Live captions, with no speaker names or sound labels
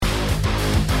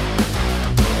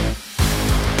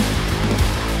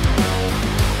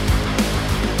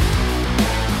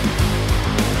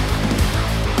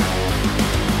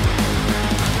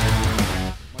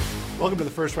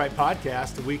First Right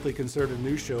Podcast, a weekly conservative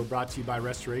news show brought to you by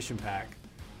Restoration PAC.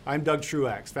 I'm Doug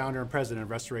Truax, founder and president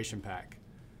of Restoration PAC.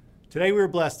 Today we were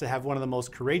blessed to have one of the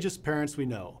most courageous parents we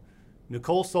know,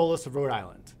 Nicole Solis of Rhode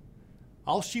Island.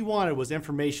 All she wanted was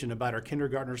information about her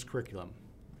kindergartner's curriculum.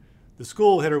 The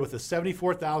school hit her with a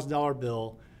 $74,000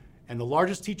 bill, and the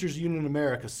largest teachers union in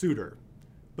America sued her,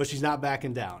 but she's not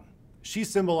backing down. She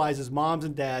symbolizes moms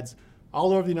and dads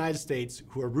all over the United States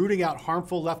who are rooting out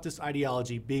harmful leftist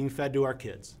ideology being fed to our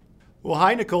kids. Well,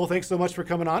 hi, Nicole. Thanks so much for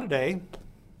coming on today.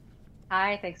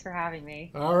 Hi, thanks for having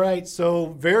me. All right,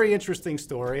 so very interesting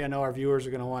story. I know our viewers are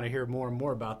going to want to hear more and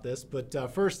more about this,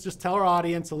 but first, just tell our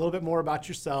audience a little bit more about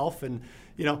yourself and,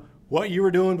 what you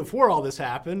were doing before all this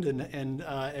happened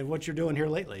and what you're doing here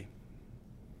lately.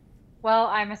 Well,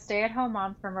 I'm a stay-at-home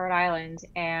mom from Rhode Island,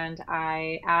 and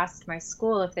I asked my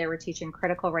school if they were teaching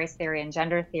critical race theory and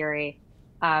gender theory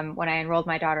when I enrolled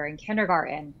my daughter in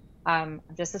kindergarten. I'm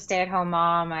just a stay-at-home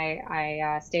mom.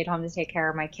 I stayed home to take care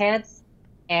of my kids,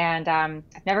 and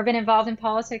I've never been involved in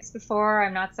politics before.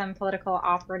 I'm not some political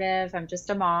operative. I'm just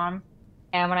a mom.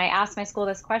 And when I asked my school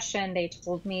this question, they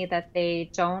told me that they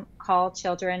don't call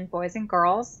children boys and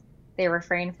girls. They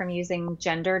refrain from using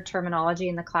gendered terminology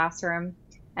in the classroom,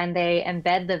 and they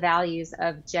embed the values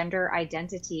of gender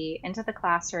identity into the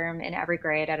classroom in every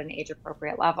grade at an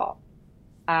age-appropriate level,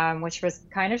 which was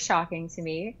kind of shocking to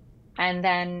me. And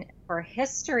then for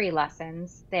history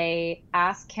lessons, they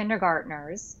asked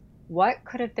kindergartners what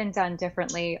could have been done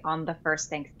differently on the first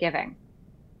Thanksgiving.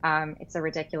 It's a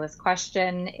ridiculous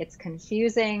question. It's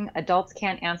confusing. Adults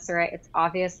can't answer it. It's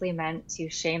obviously meant to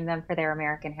shame them for their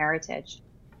American heritage.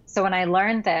 So when I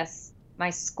learned this, my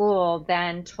school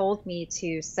then told me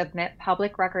to submit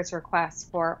public records requests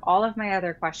for all of my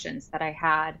other questions that I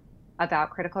had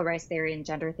about critical race theory and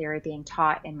gender theory being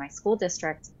taught in my school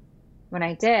district. When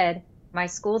I did, my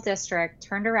school district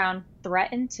turned around,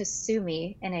 threatened to sue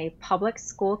me in a public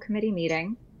school committee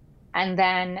meeting. And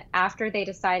then after they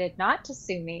decided not to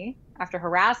sue me, after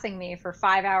harassing me for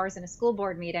 5 hours in a school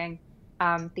board meeting,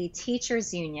 the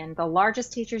teachers union, the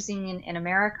largest teachers union in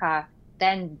America,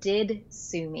 then did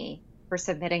sue me for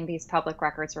submitting these public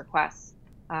records requests.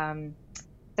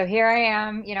 So here I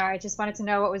am, I just wanted to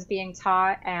know what was being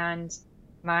taught, and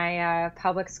my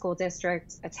public school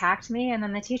district attacked me, and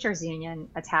then the teachers union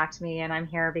attacked me, and I'm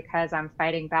here because I'm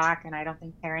fighting back, and I don't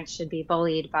think parents should be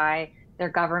bullied by their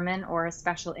government or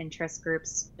special interest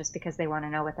groups just because they want to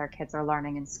know what their kids are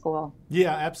learning in school.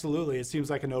 Yeah, absolutely. It seems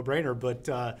like a no-brainer,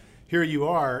 but here you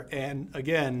are, and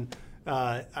again,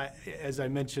 as I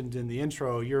mentioned in the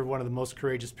intro, you're one of the most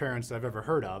courageous parents I've ever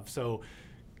heard of. So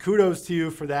kudos to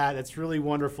you for that. It's really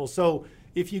wonderful. So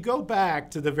if you go back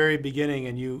to the very beginning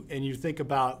and you think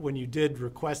about when you did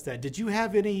request that, did you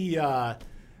have any,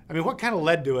 what kind of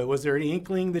led to it? Was there any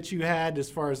inkling that you had as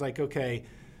far as like, okay,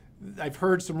 I've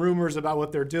heard some rumors about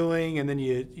what they're doing, and then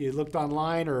you looked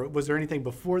online, or was there anything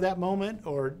before that moment,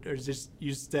 or just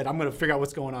you said, I'm going to figure out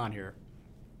what's going on here?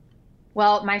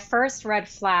 Well, my first red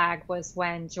flag was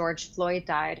when George Floyd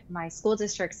died. My school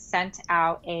district sent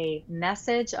out a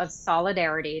message of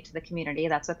solidarity to the community.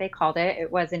 That's what they called it.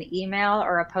 It was an email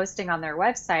or a posting on their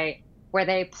website where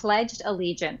they pledged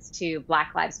allegiance to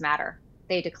Black Lives Matter.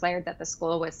 They declared that the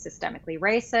school was systemically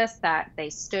racist, that they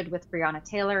stood with Breonna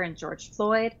Taylor and George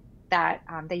Floyd, that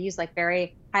they used like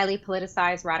very highly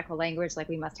politicized radical language, like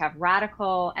we must have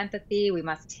radical empathy, we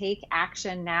must take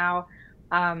action now.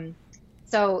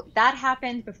 So that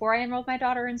happened before I enrolled my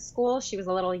daughter in school. She was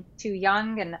a little too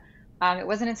young, and it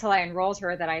wasn't until I enrolled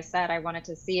her that I said I wanted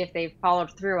to see if they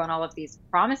followed through on all of these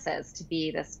promises to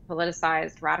be this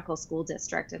politicized radical school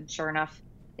district, and sure enough,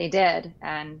 they did,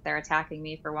 and they're attacking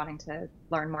me for wanting to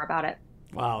learn more about it.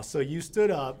 Wow, so you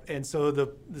stood up, and so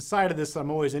the side of this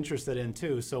I'm always interested in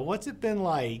too. So what's it been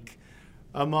like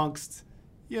amongst,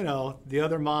 the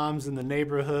other moms in the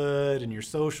neighborhood and your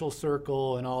social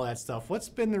circle and all that stuff? What's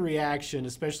been the reaction,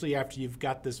 especially after you've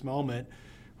got this moment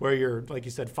where you're, like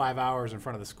you said, 5 hours in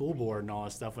front of the school board and all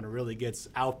that stuff when it really gets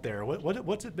out there?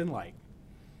 What's it been like?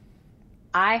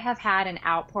 I have had an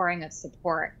outpouring of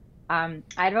support.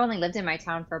 I'd only lived in my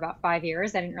town for about 5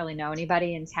 years. I didn't really know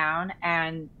anybody in town,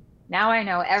 and now I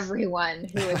know everyone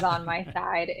who is on my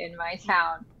side in my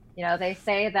town. They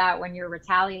say that when you're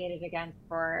retaliated against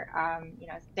for,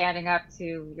 standing up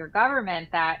to your government,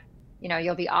 that,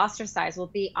 you'll be ostracized.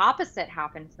 Well, the opposite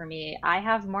happened for me. I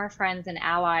have more friends and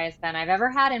allies than I've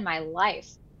ever had in my life.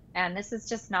 And this is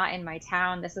just not in my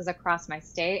town. This is across my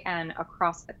state and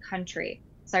across the country.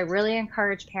 So I really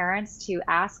encourage parents to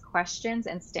ask questions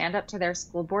and stand up to their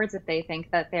school boards if they think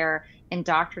that they're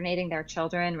indoctrinating their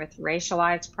children with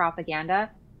racialized propaganda.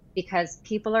 because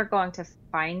people are going to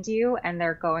find you and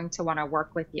they're going to want to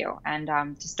work with you. And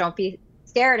just don't be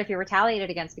scared if you're retaliated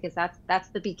against, because that's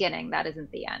the beginning. That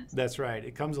isn't the end. That's right.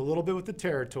 It comes a little bit with the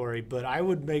territory, but I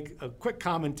would make a quick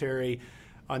commentary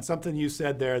on something you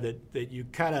said there that you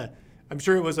kind of, I'm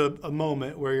sure it was a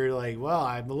moment where you're like, well,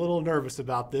 I'm a little nervous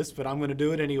about this, but I'm going to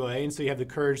do it anyway. And so you have the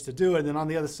courage to do it. And then on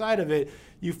the other side of it,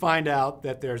 you find out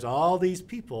that there's all these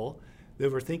people that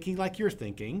were thinking like you're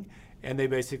thinking. And they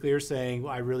basically are saying,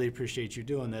 well, I really appreciate you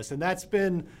doing this. And that's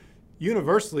been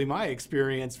universally my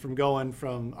experience from going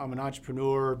from, I'm an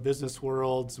entrepreneur, business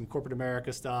world, some corporate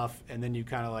America stuff. And then you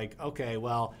kind of like, okay,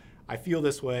 well, I feel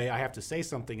this way. I have to say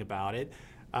something about it.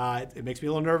 It makes me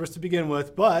a little nervous to begin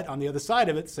with, but on the other side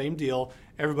of it, same deal.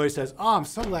 Everybody says, oh, I'm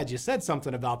so glad you said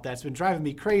something about that. It's been driving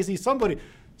me crazy. Somebody's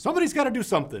got to do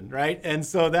something, right? And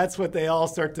so that's what they all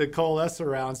start to coalesce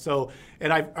around. So,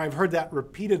 and I've heard that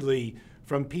repeatedly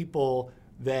from people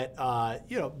that,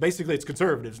 basically it's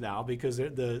conservatives now, because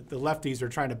the lefties are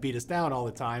trying to beat us down all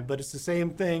the time. But it's the same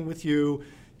thing with you.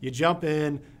 You jump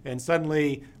in and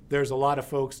suddenly there's a lot of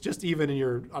folks, just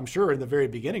even I'm sure in the very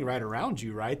beginning, right around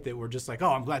you, right, that were just like, oh,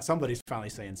 I'm glad somebody's finally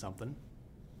saying something.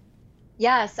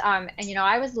 Yes. And,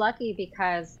 I was lucky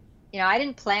because, I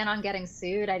didn't plan on getting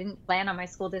sued. I didn't plan on my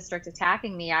school district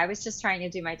attacking me. I was just trying to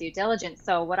do my due diligence.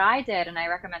 So what I did, and I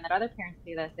recommend that other parents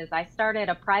do this, is I started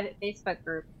a private Facebook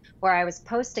group where I was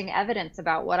posting evidence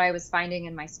about what I was finding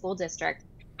in my school district.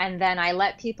 And then I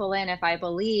let people in if I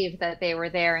believed that they were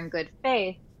there in good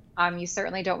faith. You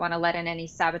certainly don't want to let in any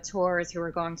saboteurs who are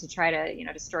going to try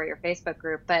to, destroy your Facebook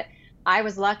group. But I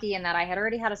was lucky in that I had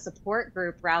already had a support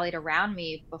group rallied around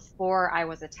me before I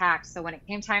was attacked. So when it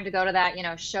came time to go to that,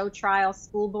 show trial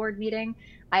school board meeting,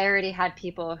 I already had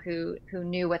people who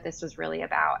knew what this was really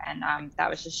about. And that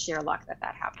was just sheer luck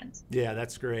that happened. Yeah,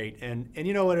 that's great. And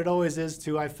you know what it always is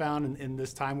too, I found in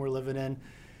this time we're living in,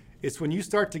 it's when you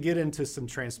start to get into some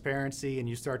transparency and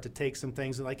you start to take some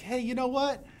things and like, hey, you know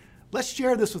what? Let's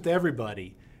share this with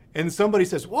everybody. And somebody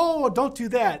says, whoa, don't do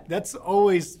that. That's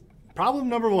always problem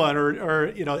number one, or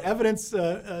evidence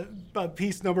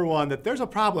piece number one, that there's a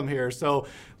problem here. So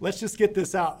let's just get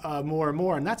this out more and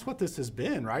more. And that's what this has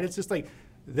been, right? It's just like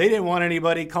they didn't want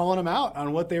anybody calling them out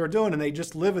on what they were doing. And they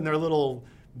just live in their little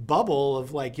bubble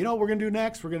of like, we're going to do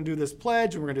next. We're going to do this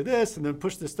pledge and we're going to do this and then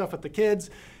push this stuff at the kids.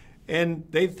 And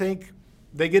they think,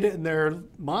 they get it in their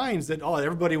minds that, oh,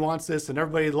 everybody wants this and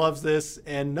everybody loves this.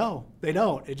 And no, they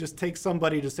don't. It just takes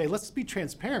somebody to say, let's be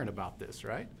transparent about this,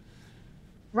 right?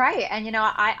 Right. And,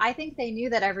 I think they knew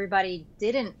that everybody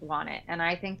didn't want it. And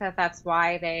I think that that's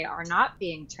why they are not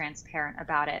being transparent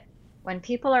about it. When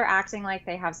people are acting like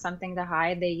they have something to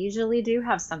hide, they usually do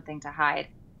have something to hide.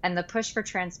 And the push for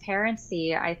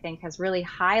transparency, I think, has really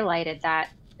highlighted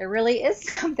that there really is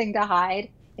something to hide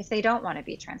if they don't want to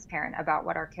be transparent about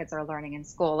what our kids are learning in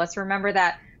school. Let's remember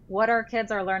that what our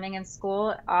kids are learning in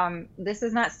school, this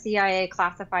is not CIA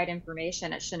classified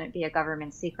information. It shouldn't be a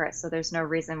government secret. So there's no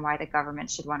reason why the government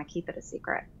should want to keep it a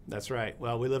secret. That's right.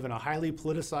 Well, we live in a highly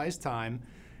politicized time,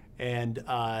 and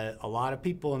a lot of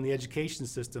people in the education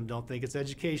system don't think it's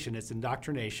education, it's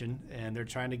indoctrination, and they're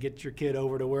trying to get your kid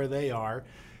over to where they are.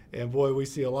 And boy, we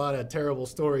see a lot of terrible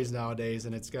stories nowadays,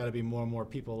 and it's got to be more and more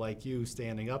people like you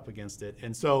standing up against it.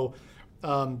 And so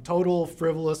total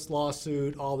frivolous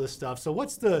lawsuit, all this stuff. So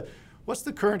what's the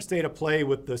current state of play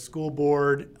with the school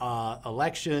board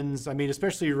elections? I mean,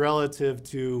 especially relative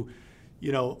to,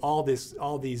 all these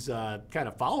kind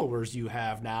of followers you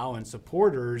have now and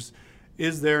supporters.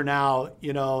 Is there now,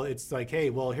 it's like, hey,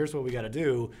 well, here's what we got to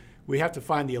do. We have to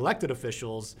find the elected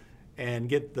officials and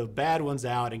get the bad ones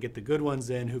out and get the good ones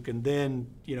in, who can then,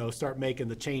 start making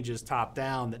the changes top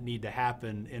down that need to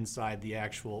happen inside the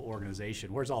actual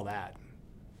organization. Where's all that?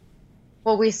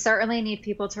 Well, we certainly need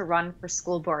people to run for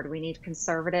school board. We need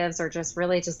conservatives or just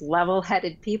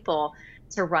level-headed people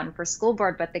to run for school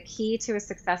board. But the key to a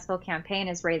successful campaign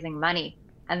is raising money.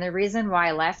 And the reason why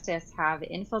leftists have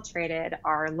infiltrated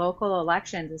our local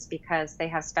elections is because they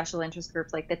have special interest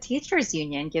groups like the teachers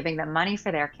union giving them money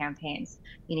for their campaigns.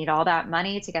 You need all that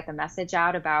money to get the message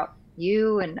out about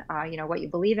you and what you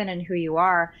believe in and who you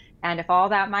are. And if all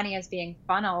that money is being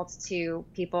funneled to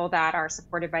people that are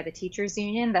supported by the teachers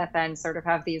union, that then sort of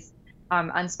have these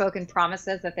unspoken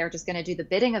promises that they're just going to do the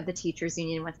bidding of the teachers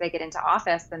union once they get into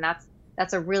office, then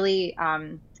that's a really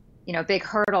big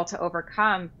hurdle to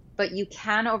overcome. But you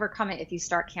can overcome it if you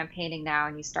start campaigning now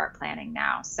and you start planning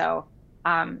now. So,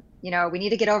 we need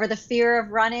to get over the fear of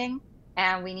running,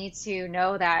 and we need to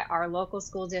know that our local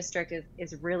school district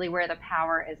is really where the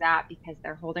power is at, because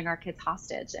they're holding our kids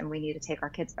hostage and we need to take our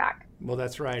kids back. Well,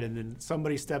 that's right. And then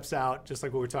somebody steps out, just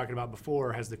like what we were talking about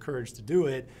before, has the courage to do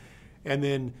it. and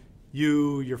then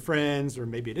you, your friends, or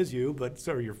maybe it is you, but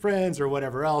so your friends or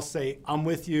whatever else say, I'm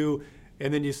with you,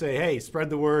 and then you say, hey, spread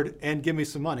the word and give me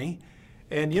some money.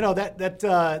 And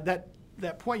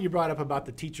that point you brought up about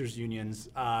the teachers unions,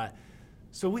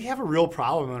 so we have a real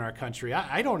problem in our country.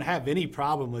 I don't have any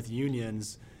problem with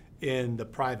unions in the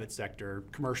private sector,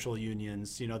 commercial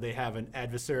unions. They have an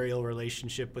adversarial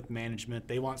relationship with management.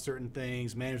 They want certain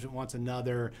things, management wants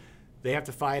another. They have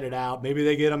to fight it out. Maybe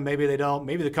they get them, maybe they don't.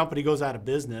 Maybe the company goes out of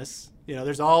business.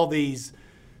 There's all these,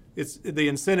 the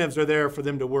incentives are there for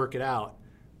them to work it out.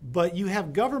 But you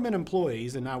have government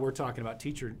employees, and now we're talking about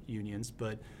teacher unions,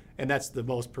 and that's the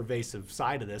most pervasive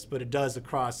side of this, but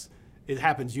it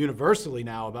happens universally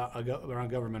now around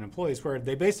government employees, where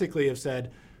they basically have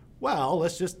said, well,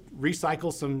 let's just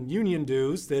recycle some union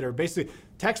dues that are basically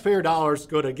taxpayer dollars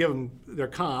go to give them their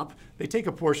comp. They take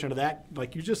a portion of that,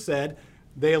 like you just said.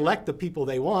 They elect the people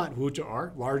they want, which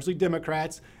are largely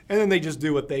Democrats, and then they just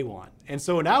do what they want. And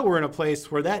so now we're in a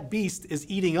place where that beast is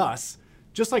eating us,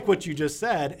 just like what you just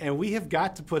said, and we have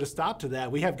got to put a stop to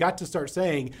that. We have got to start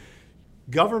saying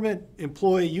government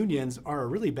employee unions are a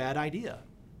really bad idea.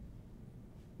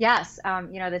 Yes,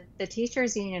 the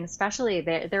teachers union especially,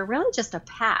 they're really just a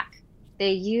PAC.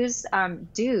 They use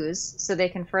dues so they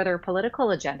can further political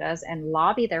agendas and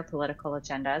lobby their political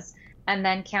agendas, and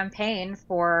then campaign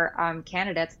for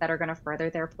candidates that are going to further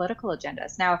their political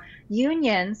agendas. Now,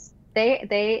 unions,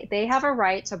 they have a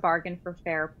right to bargain for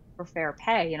fair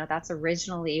pay. That's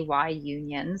originally why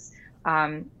unions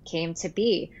came to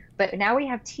be. But now we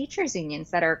have teachers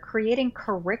unions that are creating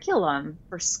curriculum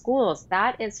for schools.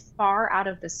 That is far out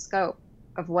of the scope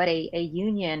of what a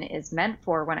union is meant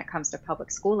for when it comes to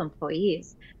public school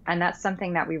employees. And that's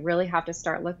something that we really have to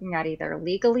start looking at either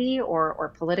legally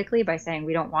or politically by saying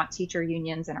we don't want teacher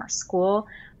unions in our school.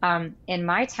 In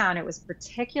my town, it was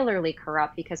particularly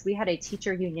corrupt because we had a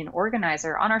teacher union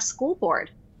organizer on our school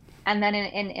board. And then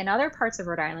in other parts of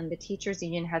Rhode Island, the teachers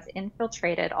union has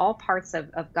infiltrated all parts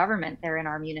of government. They're in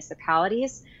our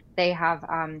municipalities. They have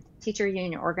teacher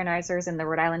union organizers in the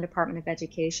Rhode Island Department of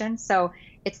Education. So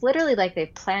it's literally like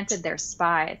they've planted their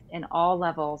spies in all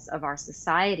levels of our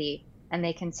society, and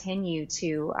they continue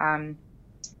to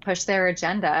push their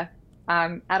agenda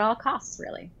at all costs,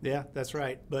 really. Yeah, that's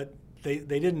right. But they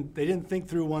didn't think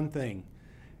through one thing,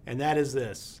 and that is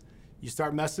this: you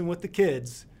start messing with the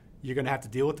kids, you're going to have to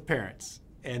deal with the parents.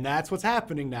 And that's what's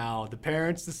happening now. The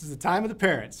parents, this is the time of the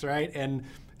parents, right? And,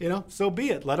 so be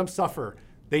it. Let them suffer.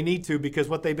 They need to, because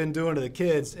what they've been doing to the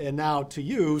kids and now to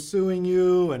you, suing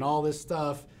you and all this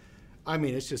stuff. I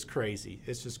mean, it's just crazy.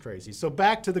 It's just crazy. So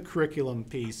back to the curriculum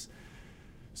piece.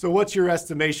 So what's your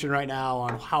estimation right now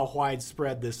on how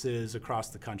widespread this is across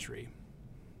the country?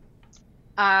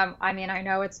 I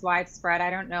know it's widespread.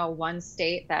 I don't know one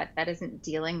state that isn't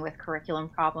dealing with curriculum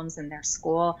problems in their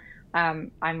school.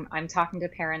 I'm talking to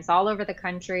parents all over the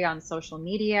country on social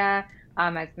media.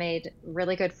 I've made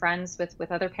really good friends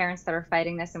with other parents that are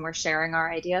fighting this, and we're sharing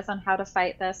our ideas on how to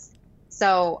fight this.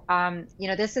 So,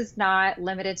 this is not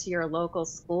limited to your local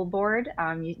school board.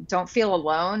 You don't feel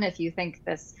alone if you think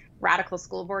this radical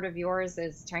school board of yours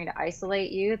is trying to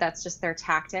isolate you. That's just their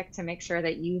tactic to make sure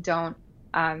that you don't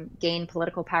gain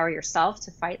political power yourself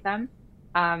to fight them.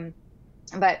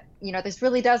 But this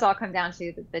really does all come down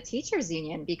to the teachers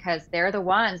union, because they're the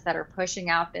ones that are pushing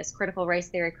out this critical race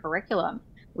theory curriculum.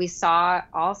 We saw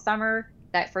all summer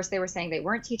that first they were saying they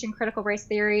weren't teaching critical race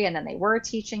theory, and then they were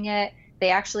teaching it. They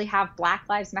actually have Black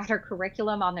Lives Matter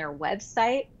curriculum on their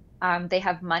website. They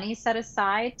have money set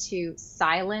aside to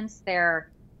silence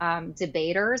their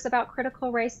debaters about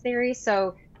critical race theory.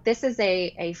 So this is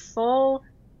a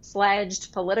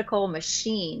full-fledged political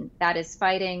machine that is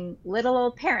fighting little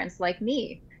old parents like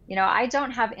me. I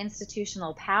don't have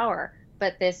institutional power,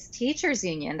 but this teachers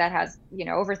union that has,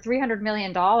 over $300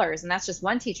 million, and that's just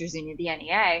one teachers union, the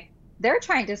NEA, they're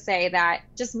trying to say that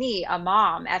just me, a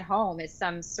mom at home, is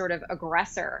some sort of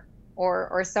aggressor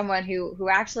or someone who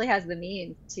actually has the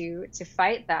means to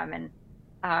fight them.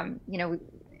 And,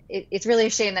 it's really a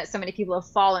shame that so many people have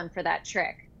fallen for that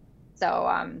trick.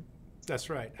 So, that's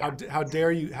right. Yeah. How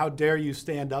dare you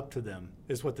stand up to them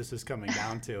is what this is coming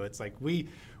down to. It's like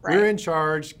we're in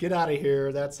charge. Get out of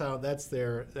here. That's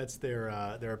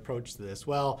their approach to this.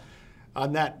 Well,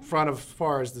 on that front, as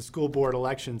far as the school board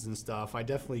elections and stuff, I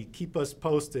definitely keep us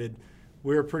posted.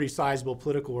 We're a pretty sizable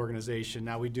political organization.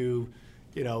 Now we do,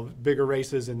 bigger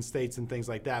races in states and things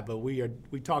like that. But we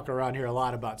talk around here a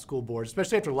lot about school boards,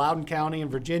 especially after Loudoun County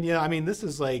and Virginia. I mean, this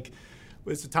is like,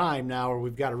 it's a time now where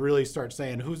we've got to really start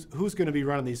saying who's going to be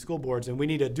running these school boards, and we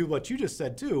need to do what you just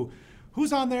said too.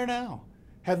 Who's on there now?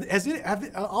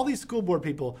 Have all these school board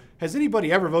people, has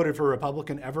anybody ever voted for a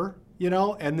Republican ever?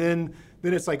 And then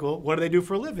it's like, well, what do they do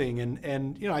for a living?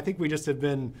 And I think we just have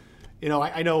been,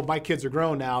 I know my kids are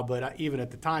grown now, but even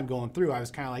at the time going through, I was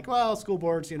kind of like, well, school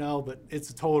boards, but it's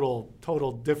a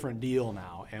total different deal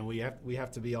now, and we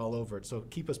have to be all over it. So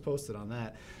keep us posted on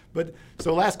that. But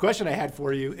so last question I had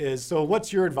for you is, so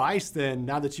what's your advice then,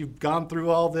 now that you've gone through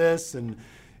all this, and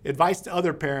advice to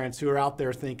other parents who are out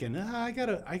there thinking, I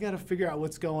gotta figure out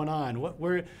what's going on.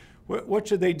 What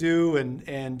should they do?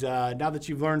 And now that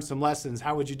you've learned some lessons,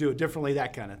 how would you do it differently?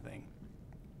 That kind of thing.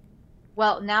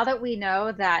 Well, now that we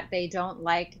know that they don't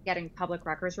like getting public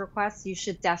records requests, you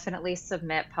should definitely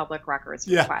submit public records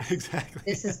requests. Yeah, exactly.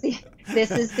 This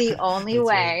is the only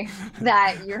way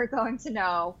that you're going to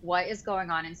know what is going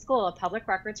on in school. A public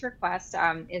records request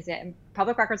is in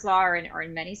public records law or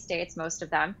in many states, most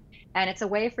of them. And it's a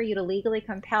way for you to legally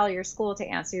compel your school to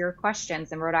answer your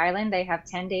questions. In Rhode Island, they have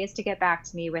 10 days to get back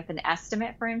to me with an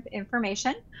estimate for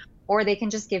information, or they can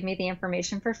just give me the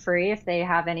information for free if they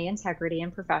have any integrity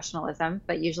and professionalism,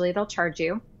 but usually they'll charge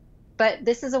you. But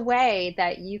this is a way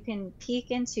that you can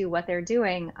peek into what they're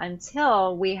doing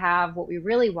until we have what we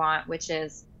really want, which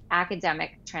is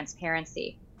academic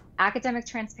transparency. Academic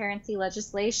transparency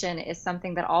legislation is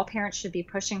something that all parents should be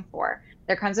pushing for.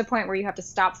 There comes a point where you have to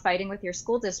stop fighting with your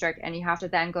school district, and you have to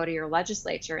then go to your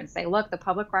legislature and say, look, the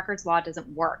public records law doesn't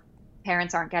work.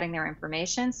 Parents aren't getting their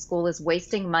information. School is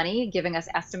wasting money, giving us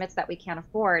estimates that we can't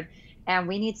afford, and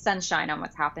we need sunshine on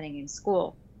what's happening in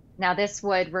school. Now, this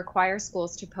would require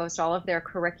schools to post all of their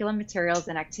curriculum materials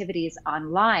and activities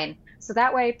online. So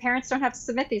that way, parents don't have to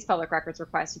submit these public records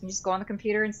requests. You can just go on the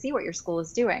computer and see what your school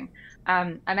is doing.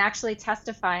 I'm actually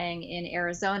testifying in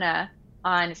Arizona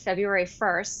on February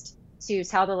 1st to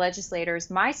tell the legislators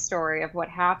my story of what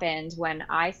happened when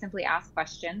I simply asked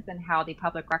questions and how the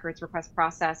public records request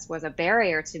process was a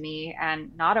barrier to me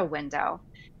and not a window.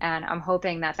 And I'm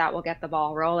hoping that that will get the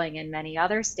ball rolling in many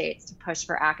other states to push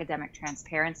for academic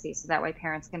transparency, so that way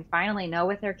parents can finally know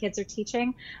what their kids are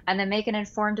teaching and then make an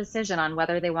informed decision on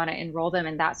whether they want to enroll them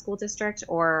in that school district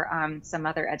or some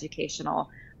other educational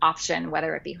option,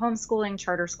 whether it be homeschooling,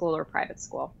 charter school, or private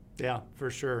school. Yeah, for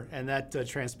sure. And that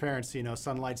transparency,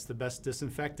 sunlight's the best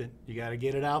disinfectant. You got to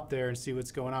get it out there and see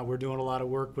what's going on. We're doing a lot of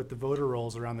work with the voter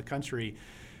rolls around the country,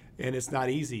 and it's not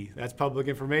easy. That's public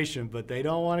information, but they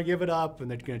don't want to give it up, and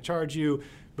they're going to charge you.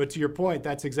 But to your point,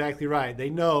 that's exactly right.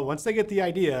 They know once they get the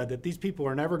idea that these people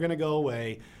are never going to go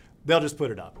away, they'll just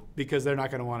put it up because they're not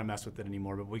going to want to mess with it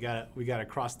anymore. But we got to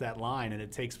cross that line, and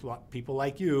it takes people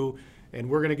like you. And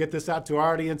we're going to get this out to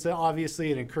our audience,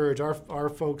 obviously, and encourage our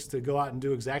folks to go out and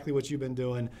do exactly what you've been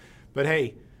doing. But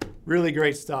hey, really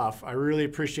great stuff. I really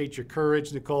appreciate your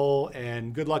courage, Nicole,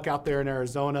 and good luck out there in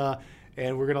Arizona.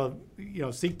 And we're going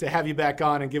to, seek to have you back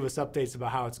on and give us updates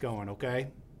about how it's going, okay?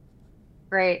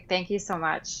 Great. Thank you so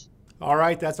much. All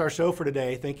right, that's our show for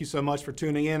today. Thank you so much for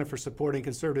tuning in and for supporting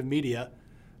conservative media.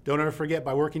 Don't ever forget,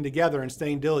 by working together and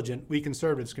staying diligent, we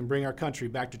conservatives can bring our country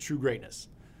back to true greatness.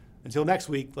 Until next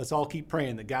week, let's all keep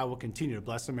praying that God will continue to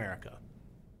bless America.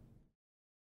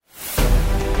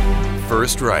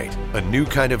 First Right, a new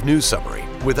kind of news summary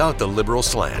without the liberal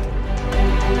slant.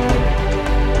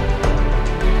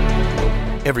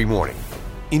 Every morning,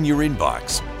 in your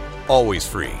inbox, always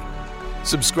free.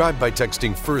 Subscribe by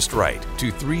texting First Right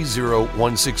to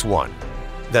 30161.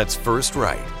 That's First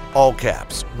Right, all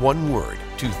caps, one word,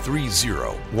 to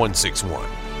 30161.